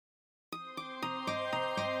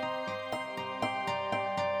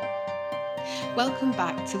Welcome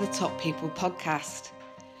back to the Top People podcast.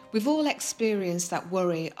 We've all experienced that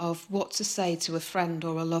worry of what to say to a friend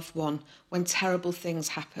or a loved one when terrible things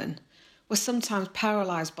happen. We're sometimes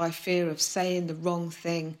paralysed by fear of saying the wrong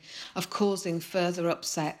thing, of causing further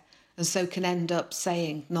upset, and so can end up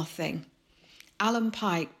saying nothing. Alan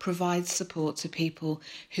Pike provides support to people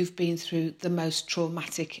who've been through the most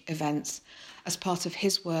traumatic events as part of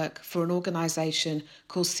his work for an organisation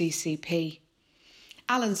called CCP.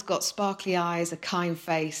 Alan's got sparkly eyes, a kind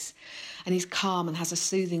face, and he's calm and has a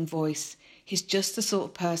soothing voice. He's just the sort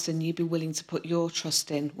of person you'd be willing to put your trust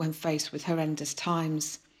in when faced with horrendous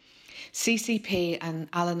times. CCP and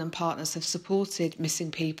Alan and Partners have supported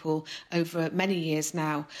missing people over many years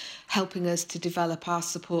now, helping us to develop our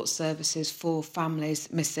support services for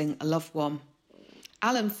families missing a loved one.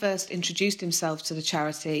 Alan first introduced himself to the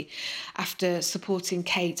charity after supporting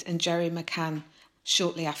Kate and Jerry McCann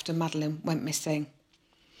shortly after Madeline went missing.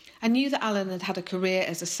 I knew that Alan had had a career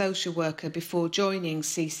as a social worker before joining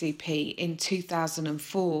CCP in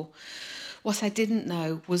 2004. What I didn't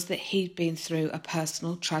know was that he'd been through a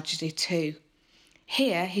personal tragedy too.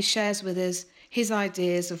 Here he shares with us his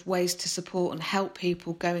ideas of ways to support and help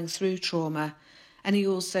people going through trauma, and he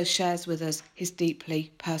also shares with us his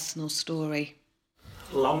deeply personal story.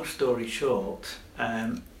 Long story short,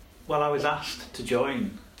 I was asked to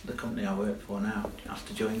join the company I work for now, asked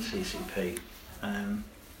to join CCP. And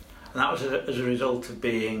that was as a result of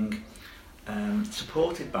being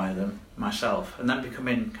supported by them myself, and then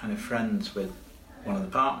becoming kind of friends with one of the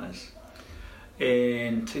partners.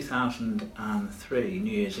 In 2003,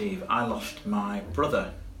 New Year's Eve, I lost my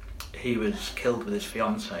brother. He was killed with his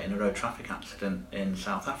fiancée in a road traffic accident in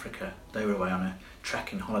South Africa. They were away on a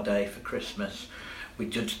trekking holiday for Christmas. We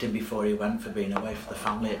judged him before he went for being away for the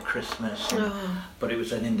family at Christmas, but it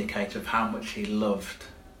was an indicator of how much he loved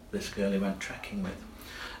this girl he went trekking with.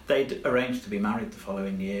 They'd arranged to be married the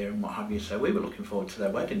following year and what have you, so we were looking forward to their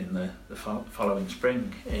wedding in the following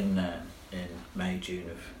spring in May, June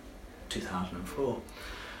of 2004.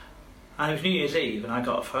 And it was New Year's Eve and I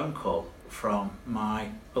got a phone call from my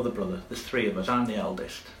other brother. There's three of us, I'm the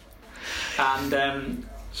eldest. And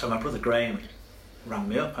so my brother Graham rang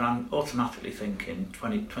me up and I'm automatically thinking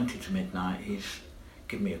 20 to midnight, he's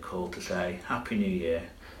given me a call to say, Happy New Year,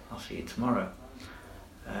 I'll see you tomorrow.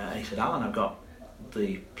 And he said, Alan, I've got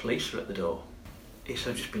the police are at the door. He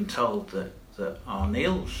said, I've just been told that our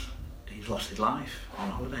Neil's, he's lost his life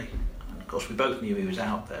on holiday. And of course we both knew he was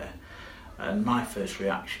out there. And my first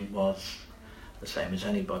reaction was the same as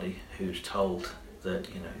anybody who's told that,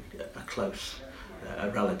 you know, a close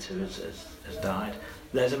a relative has died.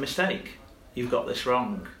 There's a mistake. You've got this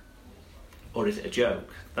wrong. Or is it a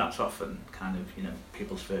joke? That's often kind of, you know,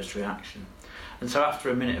 people's first reaction. And so after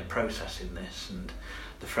a minute of processing this and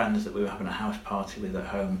the friends that we were having a house party with at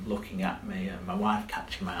home looking at me and my wife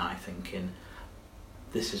catching my eye thinking,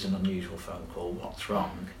 this is an unusual phone call, what's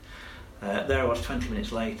wrong? There I was 20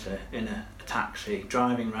 minutes later in a taxi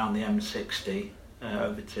driving around the M60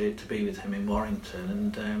 over to be with him in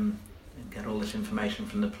Warrington and get all this information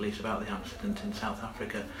from the police about the accident in South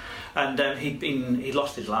Africa. And he'd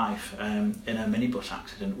lost his life in a minibus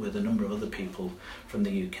accident with a number of other people from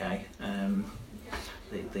the UK.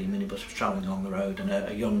 The minibus was travelling along the road and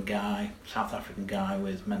a young guy, South African guy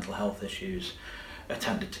with mental health issues,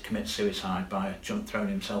 attempted to commit suicide by throwing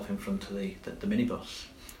himself in front of the minibus.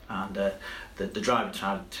 And the driver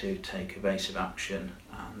tried to take evasive action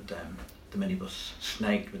and the minibus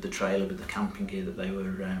snaked with the trailer with the camping gear that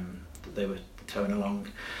they were towing along.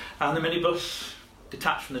 And the minibus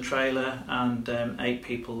detached from the trailer and 8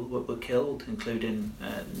 people were killed, including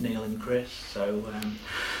Neil and Chris. So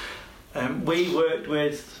we worked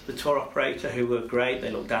with the tour operator who were great.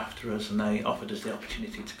 They looked after us and they offered us the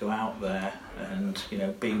opportunity to go out there and, you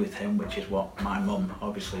know, be with him, which is what my mum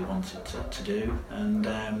obviously wanted to do. And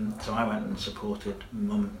so I went and supported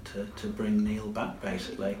mum to bring Neil back,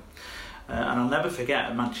 basically. And I'll never forget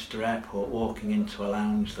at Manchester Airport walking into a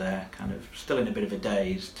lounge there, kind of still in a bit of a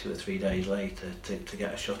daze 2 or 3 days later to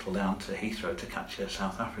get a shuttle down to Heathrow to catch a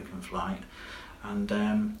South African flight. And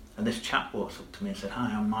this chap walks up to me and said,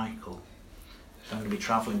 Hi, I'm Michael. So I'm going to be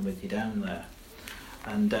travelling with you down there.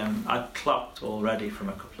 And I'd clocked already from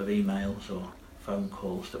a couple of emails or phone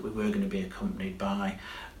calls that we were going to be accompanied by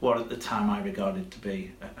what at the time I regarded to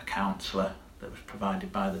be a counsellor that was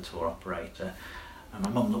provided by the tour operator. And my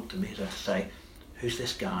mum looked at me to say, Who's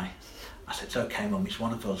this guy? I said, It's okay, Mum, he's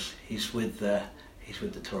one of us. He's with the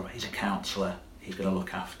tour, he's a counsellor, he's going to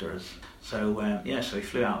look after us. So so he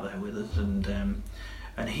flew out there with us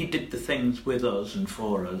and he did the things with us and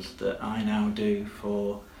for us that I now do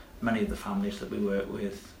for many of the families that we work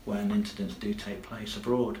with when incidents do take place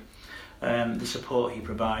abroad. The support he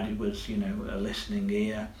provided was, you know, a listening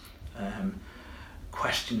ear,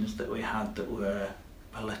 questions that we had that were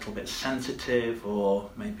a little bit sensitive or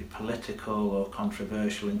maybe political or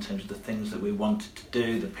controversial in terms of the things that we wanted to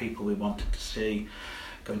do, the people we wanted to see,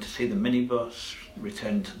 going to see the minibus,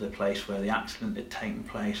 returning to the place where the accident had taken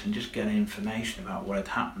place, and just getting information about what had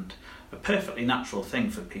happened. A perfectly natural thing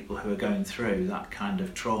for people who are going through that kind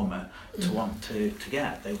of trauma to want to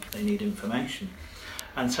get. They need information.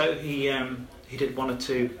 And so he did one or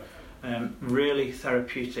two really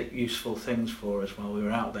therapeutic, useful things for us while we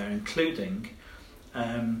were out there, including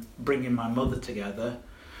bringing my mother together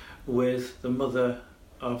with the mother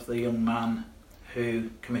of the young man who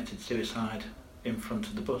committed suicide in front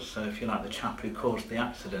of the bus. So if you like, the chap who caused the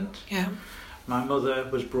accident. Yeah. My mother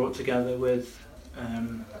was brought together with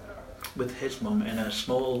his mum in a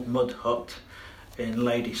small mud hut in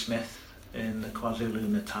Ladysmith in the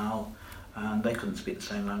KwaZulu-Natal, and they couldn't speak the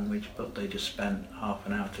same language, but they just spent half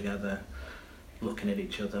an hour together looking at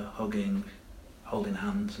each other, hugging, holding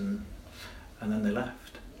hands, and then they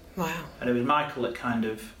left. Wow. And it was Michael that kind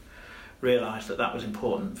of realised that that was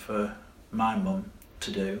important for my mum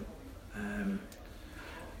to do.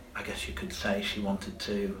 I guess you could say she wanted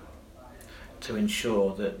to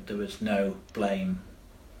ensure that there was no blame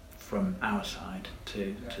from our side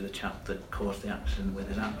to the chap that caused the accident with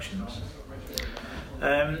his actions.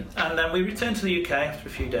 And then we returned to the UK after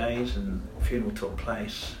a few days, and the funeral took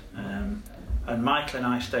place. And Michael and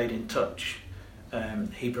I stayed in touch.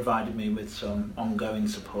 He provided me with some ongoing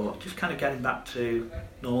support, just kind of getting back to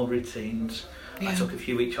normal routines. Yeah. I took a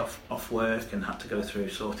few weeks off work and had to go through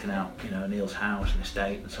sorting out, you know, Neil's house and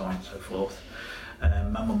estate and so on and so forth.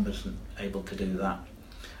 My mum wasn't able to do that.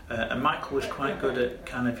 And Michael was quite good at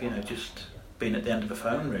kind of, you know, just being at the end of a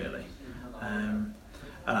phone, really. And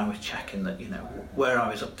I was checking that, you know, where I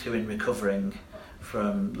was up to in recovering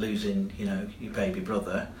from losing, you know, your baby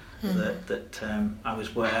brother, that I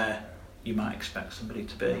was where you might expect somebody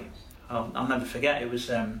to be. I'll never forget, it was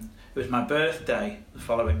my birthday the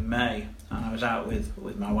following May, and I was out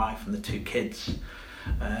with my wife and the two kids,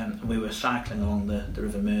 and we were cycling along the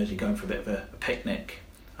River Mersey, going for a bit of a picnic,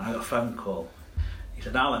 and I got a phone call. He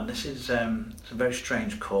said, "Alan, this is it's a very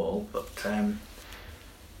strange call, but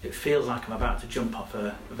it feels like I'm about to jump off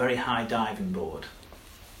a very high diving board."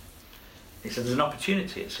 He said, "There's an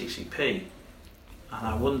opportunity at CCP, and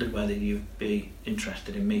I wondered whether you'd be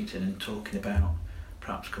interested in meeting and talking about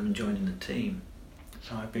perhaps come and joining the team."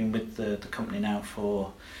 So I've been with the company now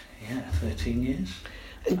for 13 years.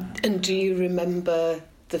 And do you remember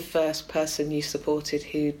the first person you supported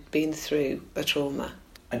who'd been through a trauma?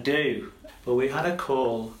 I do. Well, we had a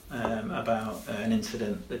call about an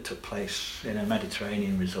incident that took place in a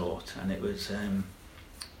Mediterranean resort, and it was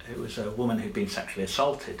a woman who'd been sexually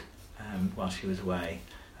assaulted while she was away.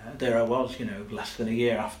 There I was, you know, less than a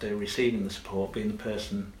year after receiving the support, being the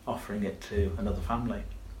person offering it to another family.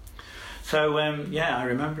 So I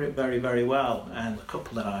remember it very, very well. And the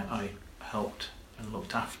couple that I helped and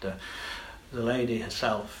looked after, the lady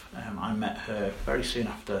herself, I met her very soon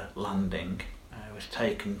after landing. I was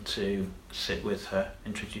taken to sit with her,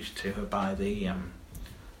 introduced to her by the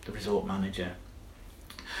resort manager.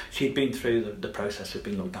 She'd been through the process of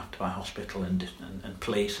being looked after by hospital and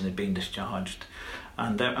police, and had been discharged.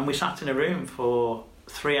 And we sat in a room for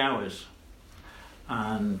 3 hours,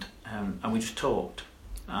 and we just talked.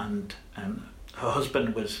 And her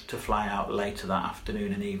husband was to fly out later that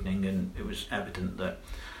afternoon and evening, and it was evident that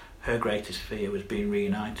her greatest fear was being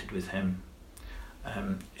reunited with him.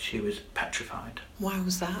 She was petrified. Why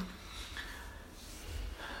was that?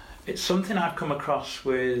 It's something I've come across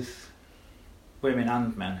with women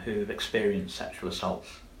and men who've experienced sexual assault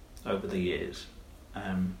over the years.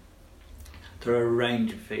 There are a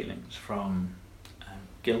range of feelings, from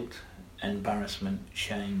guilt, embarrassment,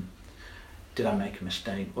 shame. Did I make a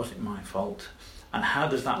mistake? Was it my fault? And how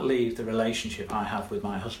does that leave the relationship I have with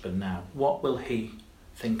my husband now? What will he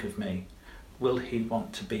think of me? Will he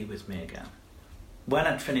want to be with me again? When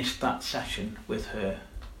I'd finished that session with her,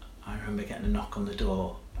 I remember getting a knock on the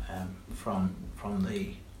door from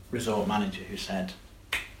the resort manager, who said,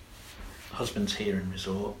 "Husband's here in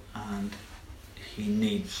resort and he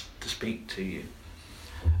needs to speak to you."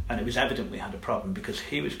 And it was evident we had a problem, because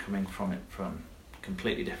he was coming from it from a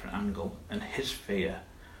completely different angle, and his fear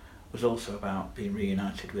was also about being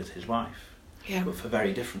reunited with his wife, but for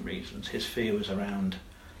very different reasons. His fear was around,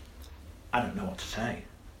 I don't know what to say.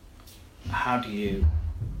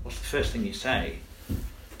 What's the first thing you say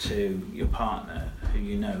to your partner who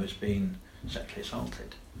you know has been sexually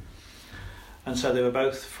assaulted? And so they were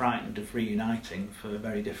both frightened of reuniting for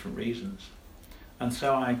very different reasons. And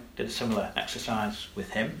so I did a similar exercise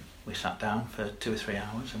with him. We sat down for 2 or 3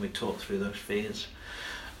 hours and we talked through those fears.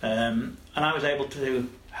 And I was able to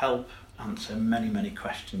help answer many, many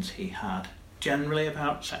questions he had, generally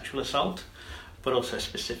about sexual assault, but also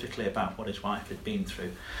specifically about what his wife had been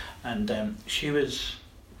through. And she was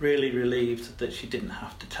really relieved that she didn't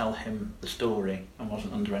have to tell him the story and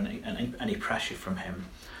wasn't under any pressure from him.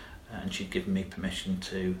 And she'd given me permission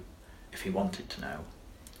to, if he wanted to know,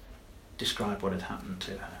 describe what had happened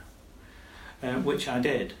to her, which I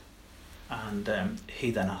did. And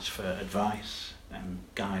he then asked for advice and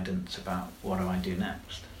guidance about what do I do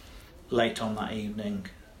next. Late on that evening,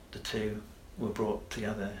 the two were brought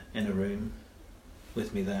together in a room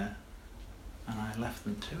with me there, and I left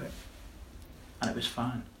them to it. And it was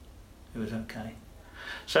fine. It was okay.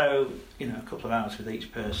 So, a couple of hours with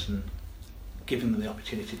each person, giving them the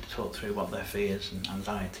opportunity to talk through what their fears and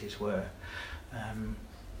anxieties were,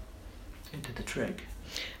 it did the trick.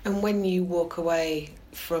 And when you walk away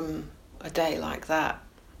from a day like that,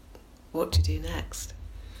 what do you do next?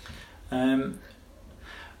 Well,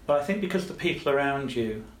 I think because the people around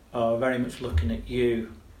you are very much looking at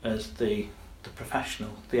you as the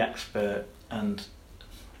professional, the expert, and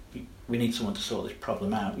we need someone to sort this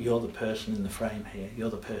problem out. You're the person in the frame here. You're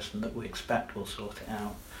the person that we expect will sort it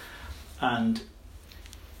out. And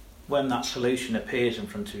when that solution appears in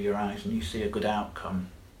front of your eyes and you see a good outcome,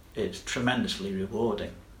 it's tremendously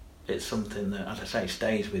rewarding. It's something that, as I say,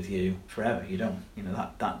 stays with you forever. You don't,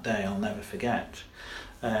 that day I'll never forget.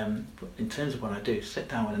 But in terms of what I do, sit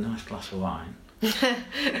down with a nice glass of wine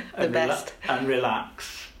and best. And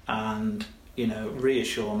relax and,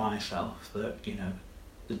 reassure myself that,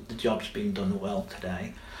 the job's been done well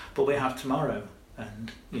today, but we have tomorrow.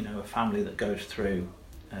 And, a family that goes through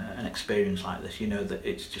an experience like this, that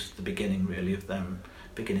it's just the beginning really of them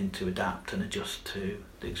beginning to adapt and adjust to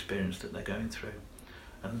the experience that they're going through.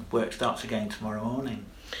 And work starts again tomorrow morning.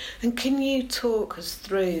 And can you talk us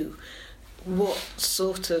through what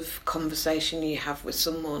sort of conversation you have with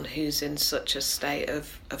someone who's in such a state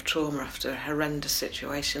of trauma after a horrendous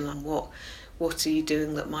situation, and what are you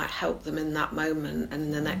doing that might help them in that moment and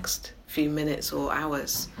in the next few minutes or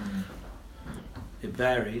hours? It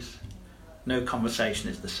varies. No conversation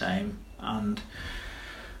is the same, and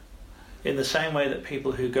in the same way that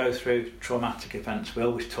people who go through traumatic events we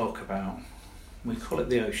always talk about, we call it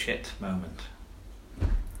the oh shit moment.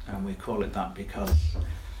 And we call it that because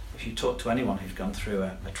if you talk to anyone who's gone through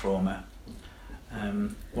a trauma,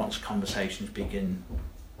 once conversations begin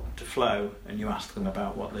to flow and you ask them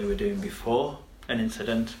about what they were doing before an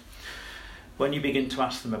incident, when you begin to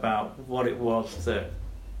ask them about what it was that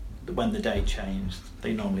when the day changed,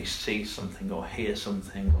 they normally see something or hear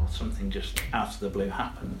something or something just out of the blue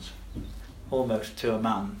happens. Almost to a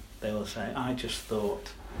man, they will say, I just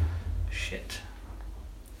thought, shit.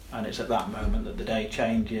 And it's at that moment that the day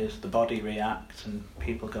changes, the body reacts, and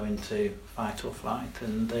people go into fight or flight,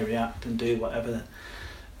 and they react and do whatever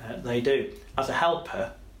they do. As a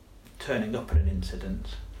helper, turning up at an incident,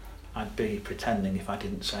 I'd be pretending if I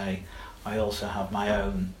didn't say, I also have my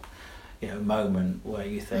own, moment where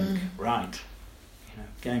you think, right,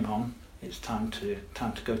 game on, it's time to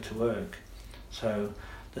go to work. So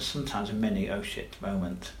there's sometimes a mini oh shit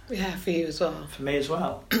moment. Yeah, for you as well. For me as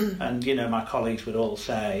well. And my colleagues would all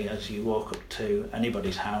say, as you walk up to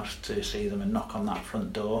anybody's house to see them and knock on that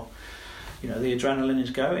front door, the adrenaline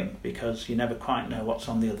is going because you never quite know what's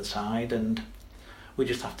on the other side, and we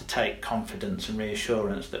just have to take confidence and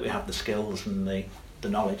reassurance that we have the skills and the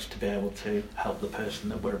knowledge to be able to help the person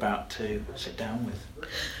that we're about to sit down with.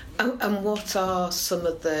 And what are some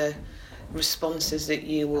of the responses that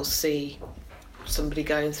you will see somebody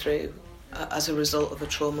going through as a result of a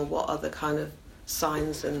trauma? What are the kind of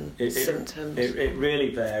signs and symptoms? It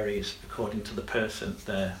really varies according to the person,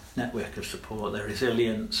 their network of support, their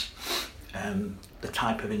resilience, the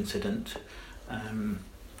type of incident.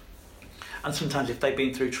 And sometimes if they've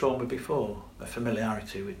been through trauma before, a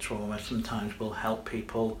familiarity with trauma sometimes will help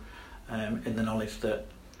people in the knowledge that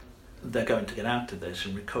they're going to get out of this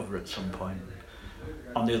and recover at some point.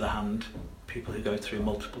 On the other hand, people who go through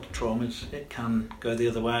multiple traumas, it can go the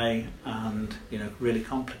other way and really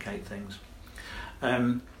complicate things.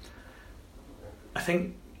 I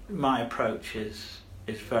think my approach is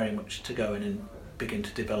very much to go in and begin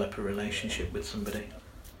to develop a relationship with somebody.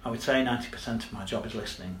 I would say 90% of my job is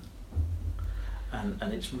listening,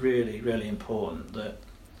 and it's really, really important that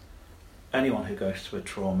anyone who goes through a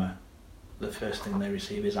trauma, the first thing they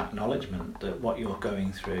receive is acknowledgement that what you're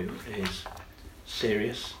going through is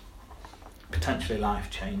serious, potentially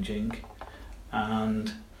life-changing,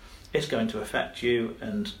 and it's going to affect you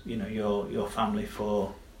and your family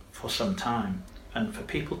for some time. And for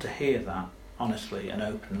people to hear that honestly and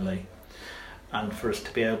openly, and for us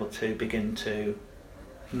to be able to begin to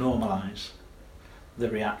normalise the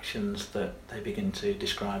reactions that they begin to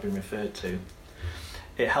describe and refer to,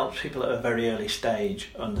 it helps people at a very early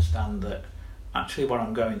stage understand that actually what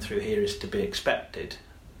I'm going through here is to be expected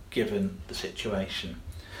given the situation.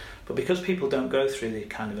 But because people don't go through these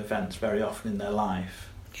kind of events very often in their life,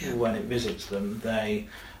 when it visits them, they're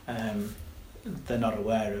not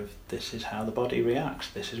aware of this is how the body reacts,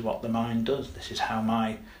 this is what the mind does, this is how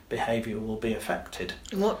my behaviour will be affected.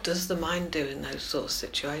 And what does the mind do in those sort of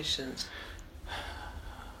situations?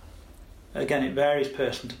 Again, it varies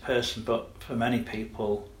person to person, but for many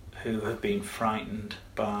people who have been frightened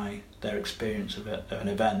by their experience of an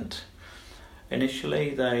event,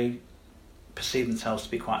 initially they perceive themselves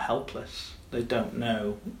to be quite helpless. They don't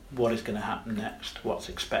know what is going to happen next, what's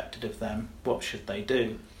expected of them, what should they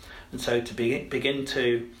do. And so to begin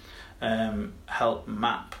to help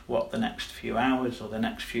map what the next few hours or the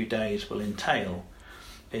next few days will entail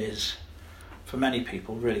is, for many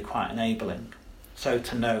people, really quite enabling. So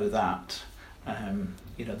to know that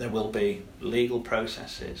there will be legal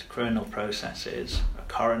processes, criminal processes, a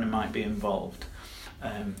coroner might be involved,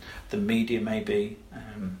 the media may be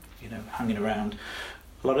hanging around.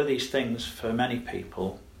 A lot of these things, for many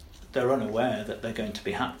people, they're unaware that they're going to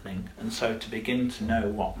be happening, and so to begin to know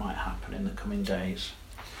what might happen in the coming days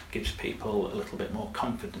gives people a little bit more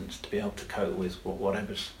confidence to be able to cope with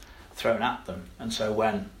whatever's thrown at them. And so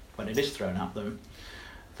when it is thrown at them,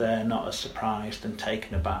 they're not as surprised and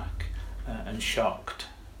taken aback and shocked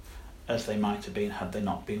as they might have been had they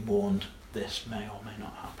not been warned this may or may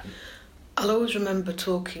not happen. I'll always remember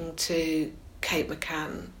talking to Kate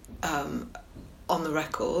McCann on the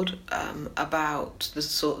record about the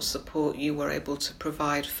sort of support you were able to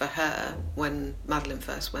provide for her when Madeleine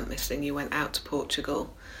first went missing. You went out to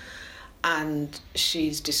Portugal, and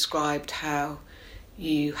she's described how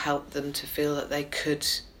you helped them to feel that they could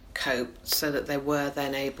cope so that they were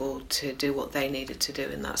then able to do what they needed to do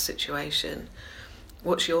in that situation.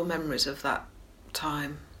 What's your memories of that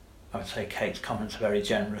time? I would say Kate's comments are very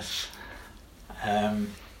generous.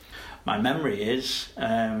 My memory is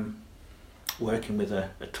working with a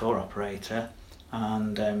tour operator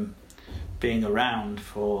and being around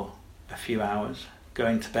for a few hours,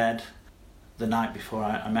 going to bed the night before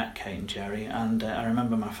I met Kate and Jerry, and I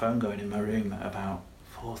remember my phone going in my room at about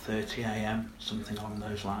 4:30 a.m, something along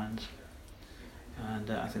those lines.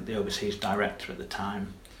 And I think the overseas director at the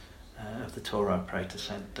time of the tour operator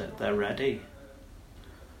said that they're ready.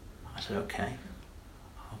 I said, okay,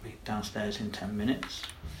 I'll be downstairs in 10 minutes.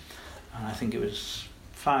 And I think it was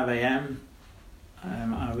 5 a.m.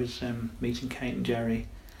 I was meeting Kate and Jerry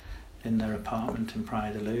in their apartment in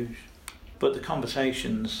Praia de Luz. But the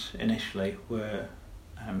conversations initially were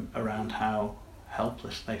around how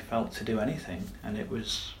helpless they felt to do anything, and it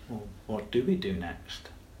was, well, what do we do next?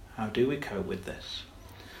 How do we cope with this?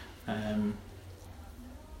 And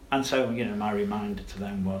so, my reminder to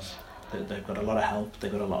them was that they've got a lot of help,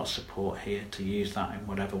 they've got a lot of support here to use that in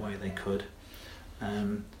whatever way they could,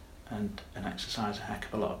 and exercise a heck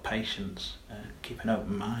of a lot of patience, keep an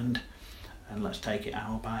open mind, and let's take it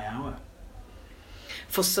hour by hour.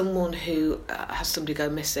 For someone who has somebody go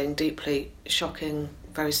missing, deeply shocking,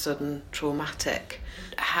 very sudden, traumatic,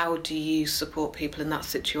 how do you support people in that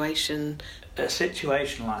situation? A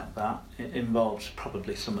situation like that, it involves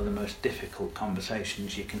probably some of the most difficult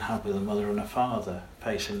conversations you can have with a mother and a father,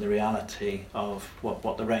 facing the reality of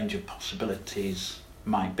what the range of possibilities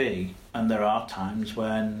might be. And there are times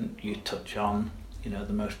when you touch on,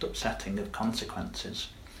 the most upsetting of consequences.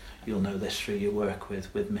 You'll know this through your work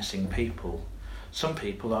with missing people. Some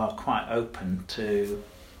people are quite open to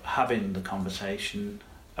having the conversation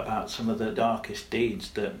about some of the darkest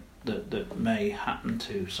deeds that may happen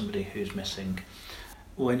to somebody who's missing.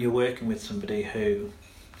 When you're working with somebody who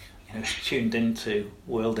is tuned into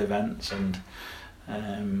world events and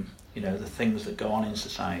the things that go on in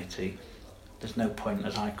society, there's no point,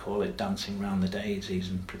 as I call it, dancing around the daisies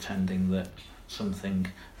and pretending that something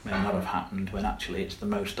may not have happened when actually it's the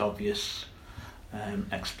most obvious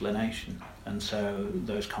explanation. And so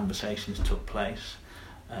those conversations took place.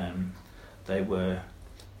 They were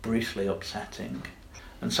brutally upsetting.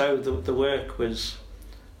 And so the work was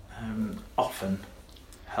often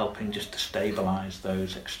helping just to stabilise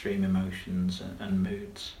those extreme emotions and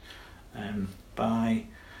moods by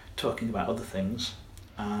talking about other things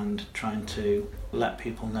and trying to let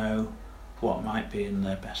people know what might be in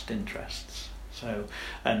their best interests. So,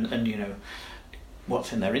 and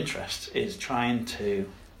what's in their interests is trying to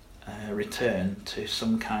return to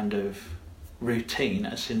some kind of routine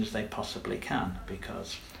as soon as they possibly can,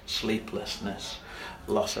 because sleeplessness,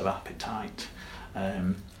 loss of appetite,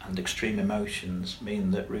 and extreme emotions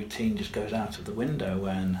mean that routine just goes out of the window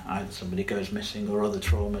when either somebody goes missing or other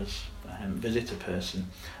traumas visit a person.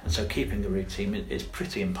 And so keeping a routine is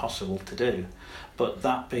pretty impossible to do. But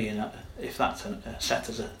that being, if that's set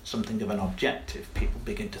as something of an objective, people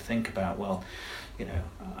begin to think about, well, you know,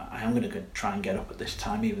 I am going to try and get up at this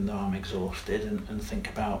time even though I'm exhausted, and think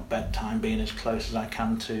about bedtime being as close as I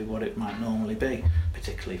can to what it might normally be,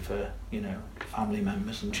 particularly for, you know, family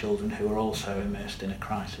members and children who are also immersed in a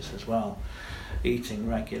crisis as well. Eating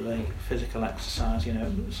regularly, physical exercise, you know,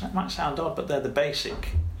 it might sound odd, but they're the basic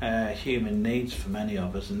human needs for many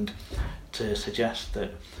of us, and to suggest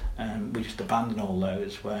that we just abandon all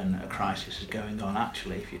those when a crisis is going on,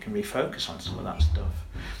 actually, if you can refocus on some of that stuff,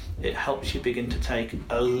 it helps you begin to take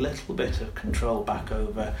a little bit of control back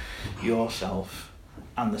over yourself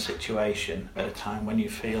and the situation at a time when you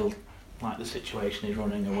feel like the situation is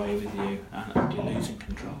running away with you and you're losing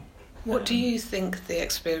control. What do you think the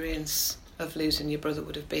experience of losing your brother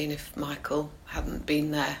would have been if Michael hadn't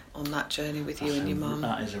been there on that journey with you and your mum?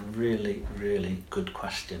 That is a really, really good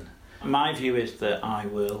question. My view is that I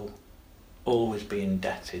will always be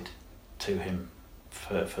indebted to him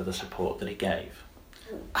for the support that he gave.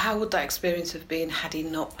 How would that experience have been had he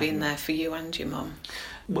not been there for you and your mum?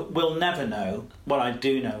 We'll never know. What I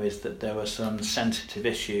do know is that there were some sensitive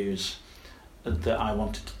issues that I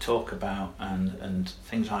wanted to talk about and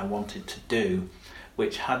things I wanted to do,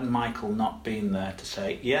 which had Michael not been there to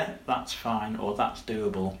say, yeah, that's fine, or that's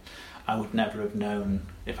doable, I would never have known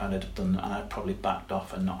if I'd have done that, and I'd probably backed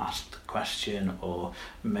off and not asked a question or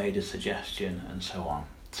made a suggestion and so on.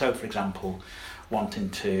 So, for example, wanting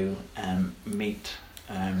to meet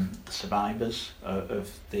the survivors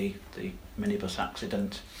of the minibus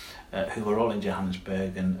accident, who were all in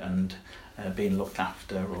Johannesburg and being looked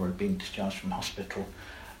after or had been discharged from hospital.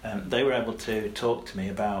 They were able to talk to me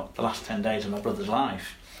about the last 10 days of my brother's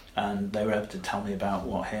life, and they were able to tell me about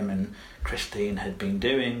what him and Christine had been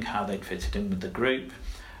doing, how they'd fitted in with the group,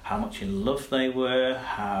 how much in love they were,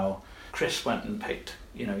 how Chris went and picked,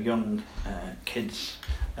 you know, young kids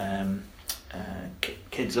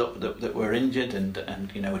up that were injured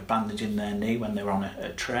and you know, with bandaging their knee when they were on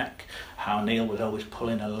a trek, how Neil was always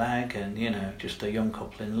pulling a leg, and, you know, just a young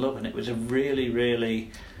couple in love. And it was a really,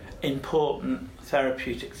 really important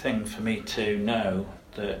therapeutic thing for me to know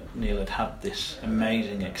that Neil had had this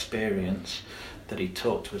amazing experience that he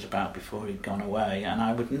talked to us about before he'd gone away. And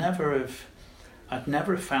I'd never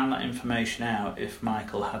have found that information out if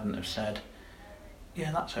Michael hadn't have said,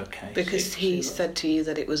 yeah, that's okay. Because he said to you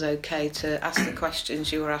that it was okay to ask the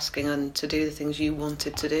questions you were asking and to do the things you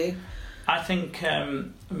wanted to do? I think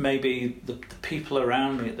maybe the people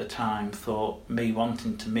around me at the time thought me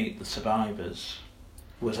wanting to meet the survivors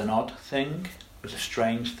was an odd thing, was a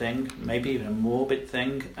strange thing, maybe even a morbid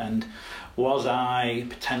thing, and was I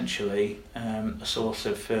potentially a source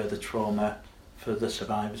of further trauma for the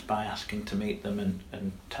survivors by asking to meet them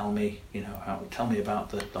and tell me, you know, tell me about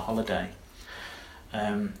the holiday.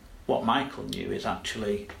 What Michael knew is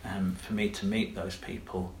actually for me to meet those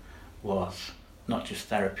people was not just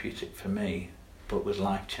therapeutic for me, but was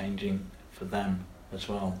life-changing for them as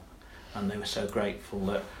well. And they were so grateful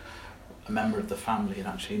that a member of the family had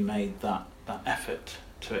actually made that effort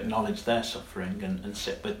to acknowledge their suffering and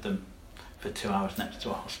sit with them for 2 hours next to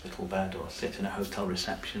a hospital bed, or sit in a hotel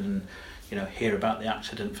reception and, you know, hear about the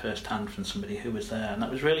accident firsthand from somebody who was there. And that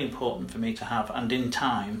was really important for me to have. And in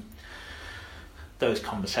time, those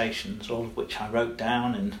conversations, all of which I wrote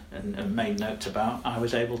down and made notes about, I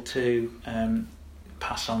was able to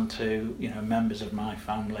pass on to, you know, members of my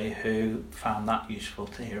family who found that useful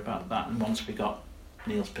to hear about that. And once we got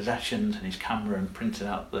Neil's possessions and his camera and printed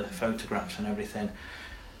out the photographs and everything,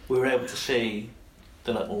 we were able to see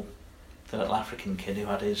the little African kid who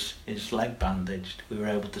had his leg bandaged. We were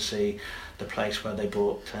able to see the place where they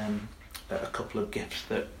bought a couple of gifts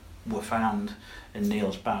that were found in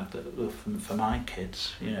Neil's bag that were for my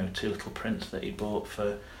kids, you know, 2 little prints that he bought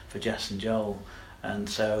for Jess and Joel. And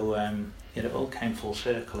so it all came full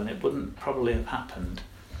circle, and it wouldn't probably have happened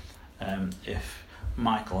if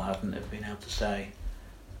Michael hadn't have been able to say,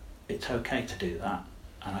 it's okay to do that,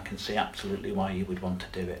 and I can see absolutely why you would want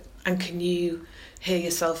to do it. And can you hear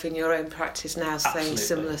yourself in your own practice now saying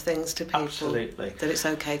similar things to people? Absolutely. That it's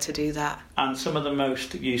okay to do that? And some of the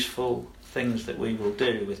most useful things that we will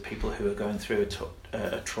do with people who are going through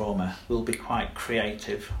a trauma will be quite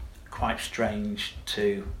creative, quite strange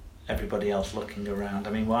to everybody else looking around.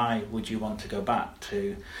 I mean, why would you want to go back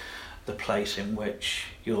to the place in which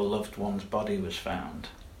your loved one's body was found?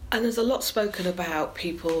 And there's a lot spoken about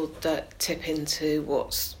people that tip into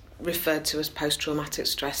what's referred to as post-traumatic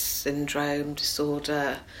stress syndrome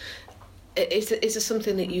disorder. Is there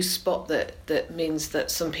something that you spot that means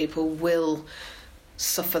that some people will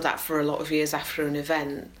suffer that for a lot of years after an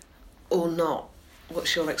event or not?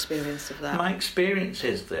 What's your experience of that? My experience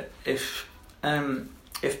is that if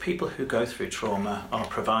people who go through trauma are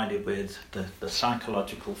provided with the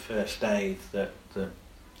psychological first aid that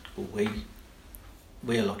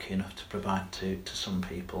we're lucky enough to provide to some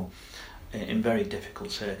people in very difficult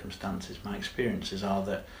circumstances, my experiences are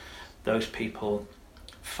that those people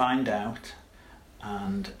find out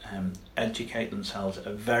and educate themselves at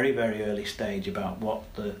a very, very early stage about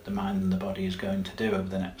what the mind and the body is going to do over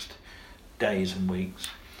the next days and weeks,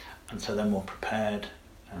 and so they're more prepared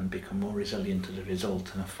and become more resilient as a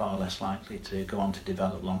result and are far less likely to go on to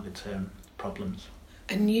develop longer term problems.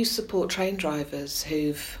 And you support train drivers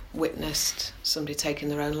who've witnessed somebody taking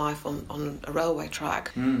their own life on a railway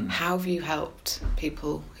track. How have you helped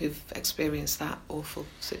people who've experienced that awful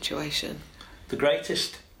situation?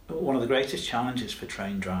 One of the greatest challenges for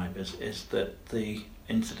train drivers is that the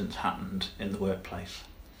incidents happened in the workplace.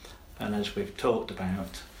 And as we've talked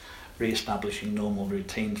about, re-establishing normal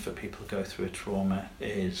routines for people who go through a trauma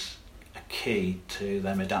is a key to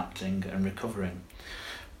them adapting and recovering.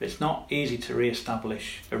 It's not easy to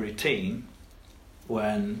re-establish a routine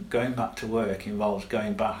when going back to work involves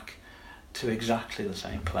going back to exactly the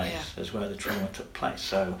same place as where the trauma took place.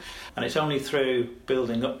 So, and it's only through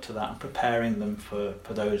building up to that and preparing them for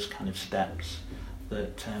those kind of steps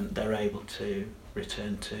that they're able to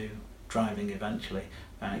return to driving eventually.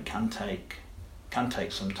 And it can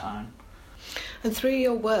take some time. And through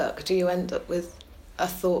your work, do you end up with a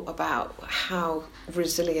thought about how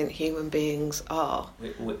resilient human beings are?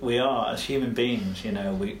 We are, as human beings,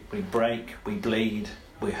 we break, we bleed,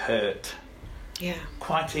 we hurt. Yeah.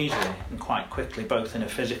 Quite easily and quite quickly, both in a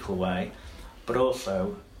physical way, but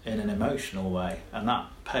also in an emotional way. And that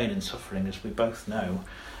pain and suffering, as we both know,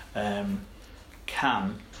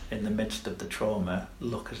 can, in the midst of the trauma,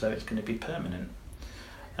 look as though it's going to be permanent.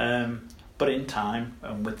 But in time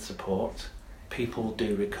and with support, people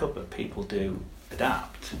do recover, people do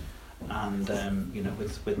adapt. And,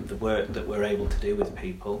 with the work that we're able to do with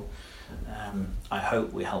people, I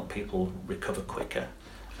hope we help people recover quicker.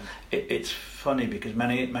 It's funny because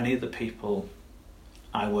many of the people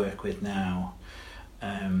I work with now,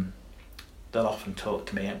 they'll often talk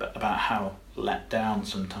to me about how let down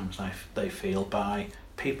sometimes they feel by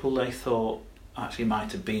people they thought actually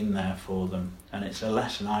might have been there for them. And it's a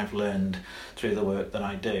lesson I've learned through the work that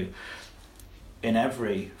I do. In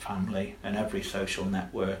every family and every social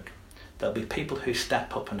network, there'll be people who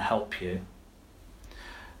step up and help you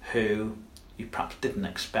who you perhaps didn't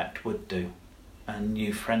expect would do. And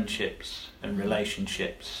new friendships and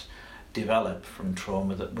relationships develop from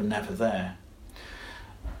trauma that were never there.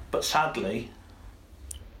 But sadly,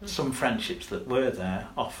 some friendships that were there,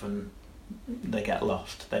 often they get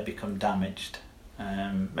lost, they become damaged.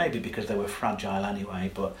 Maybe because they were fragile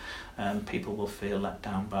anyway, but people will feel let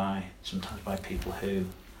down sometimes by people who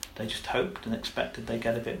they just hoped and expected they'd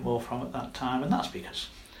get a bit more from at that time. And that's because,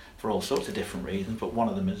 for all sorts of different reasons, but one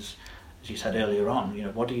of them is, as you said earlier on,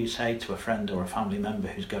 what do you say to a friend or a family member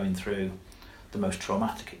who's going through the most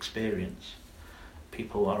traumatic experience?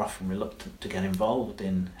 People are often reluctant to get involved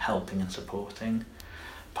in helping and supporting,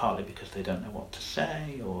 partly because they don't know what to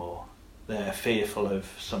say, or they're fearful of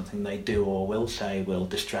something they do or will say will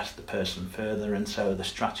distress the person further, and so the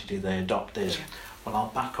strategy they adopt is, well, I'll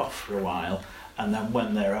back off for a while, and then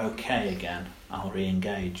when they're okay again, I'll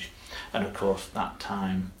re-engage. And of course, that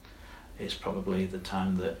time is probably the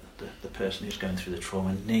time that the person who's going through the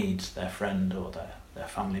trauma needs their friend or their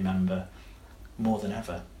family member more than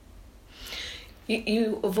ever.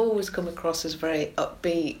 You have always come across as very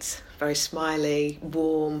upbeat, very smiley,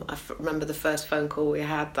 warm. I remember the first phone call we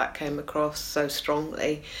had, that came across so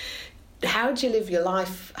strongly. How do you live your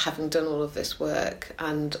life having done all of this work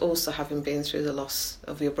and also having been through the loss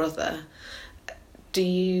of your brother? Do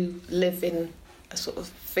you live in a sort of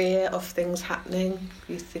fear of things happening?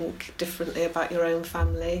 Do you think differently about your own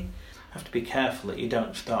family? You have to be careful that you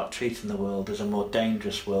don't start treating the world as a more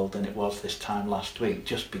dangerous world than it was this time last week,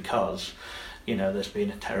 just because there's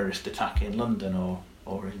been a terrorist attack in London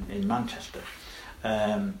or in Manchester.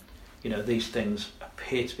 These things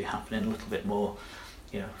appear to be happening a little bit more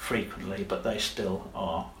frequently, but they still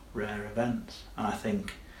are rare events. And I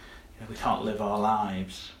think we can't live our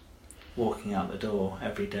lives walking out the door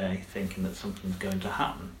every day thinking that something's going to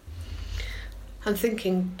happen. And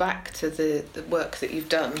thinking back to the work that you've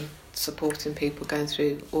done supporting people going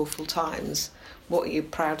through awful times, what are you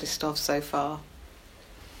proudest of so far?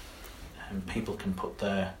 And people can put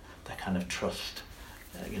their kind of trust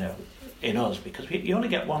in us, because you only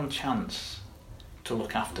get one chance to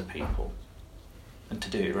look after people and to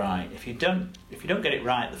do it right. If you don't get it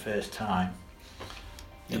right the first time,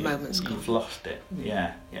 you've lost it.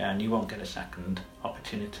 Yeah, and you won't get a second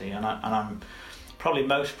opportunity. And I'm probably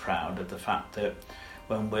most proud of the fact that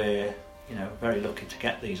when we're very lucky to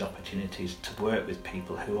get these opportunities to work with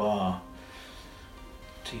people who are,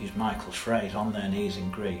 to use Michael's phrase, on their knees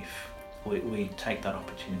in grief, we take that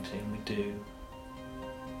opportunity and we do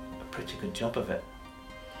a pretty good job of it.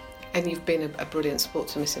 And you've been a brilliant support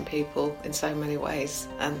to missing people in so many ways,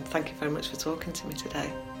 and thank you very much for talking to me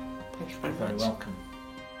today. Thank you very much. You're very welcome.